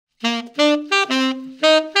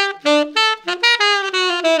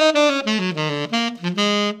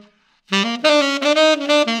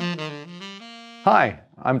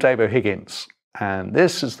I'm Dave O'Higgins, and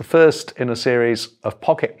this is the first in a series of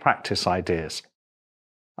pocket practice ideas.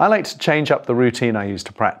 I like to change up the routine I use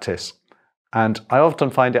to practice, and I often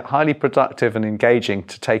find it highly productive and engaging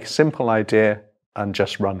to take a simple idea and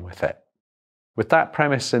just run with it. With that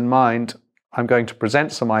premise in mind, I'm going to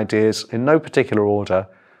present some ideas in no particular order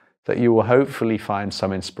that you will hopefully find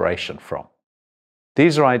some inspiration from.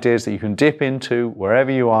 These are ideas that you can dip into wherever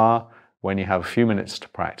you are when you have a few minutes to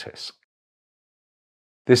practice.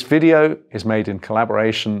 This video is made in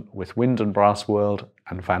collaboration with Wind and Brass World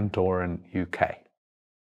and Vandoren UK.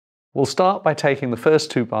 We'll start by taking the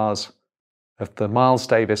first two bars of the Miles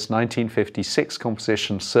Davis 1956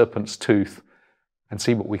 composition Serpent's Tooth and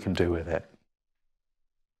see what we can do with it.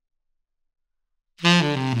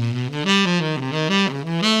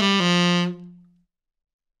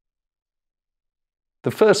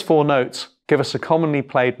 The first four notes give us a commonly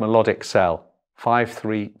played melodic cell,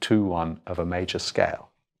 5-3-2-1 of a major scale.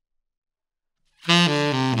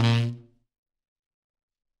 In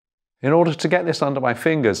order to get this under my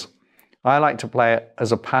fingers, I like to play it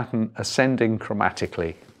as a pattern ascending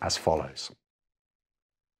chromatically as follows.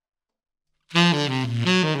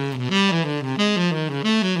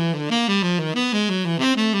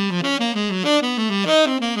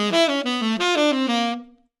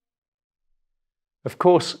 Of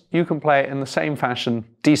course, you can play it in the same fashion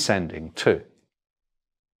descending too.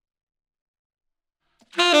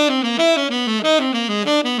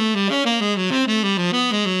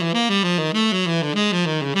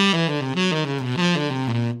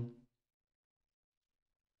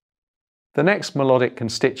 The next melodic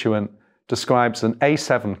constituent describes an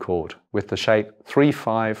A7 chord with the shape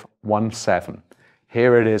 3-5-1-7.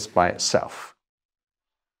 Here it is by itself.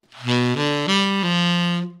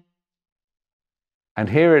 And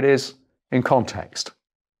here it is in context.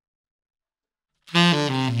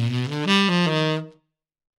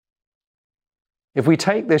 If we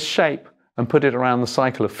take this shape and put it around the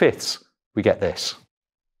cycle of fifths, we get this.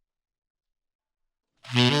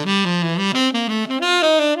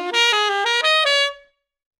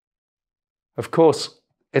 Of course,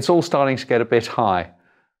 it's all starting to get a bit high.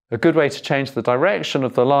 A good way to change the direction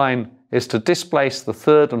of the line is to displace the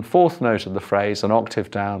third and fourth note of the phrase an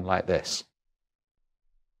octave down like this.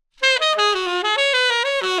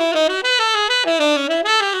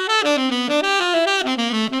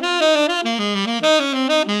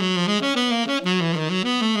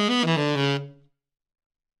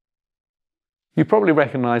 You probably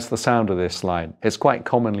recognize the sound of this line. It's quite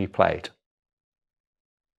commonly played.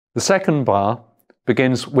 The second bar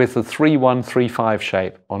begins with the 3-1-3-5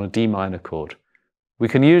 shape on a D minor chord. We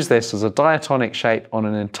can use this as a diatonic shape on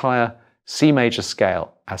an entire C major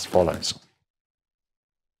scale as follows.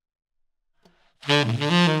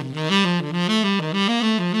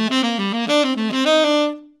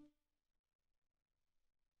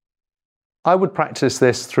 I would practice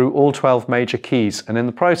this through all 12 major keys, and in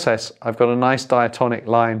the process I've got a nice diatonic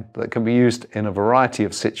line that can be used in a variety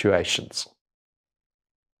of situations.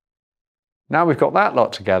 Now we've got that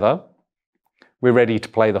lot together, we're ready to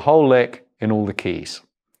play the whole lick in all the keys.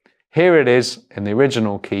 Here it is in the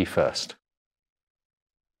original key first.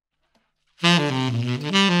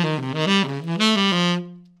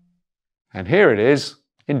 And here it is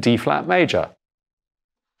in D flat major.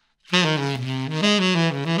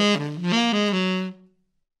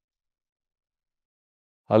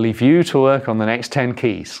 I'll leave you to work on the next 10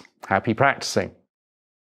 keys. Happy practicing.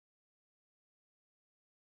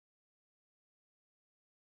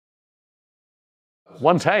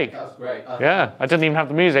 One take. That was great. Yeah, I didn't even have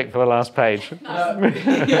the music for the last page. No.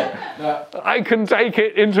 I can take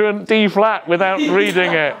it into a D flat without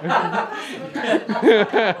reading it.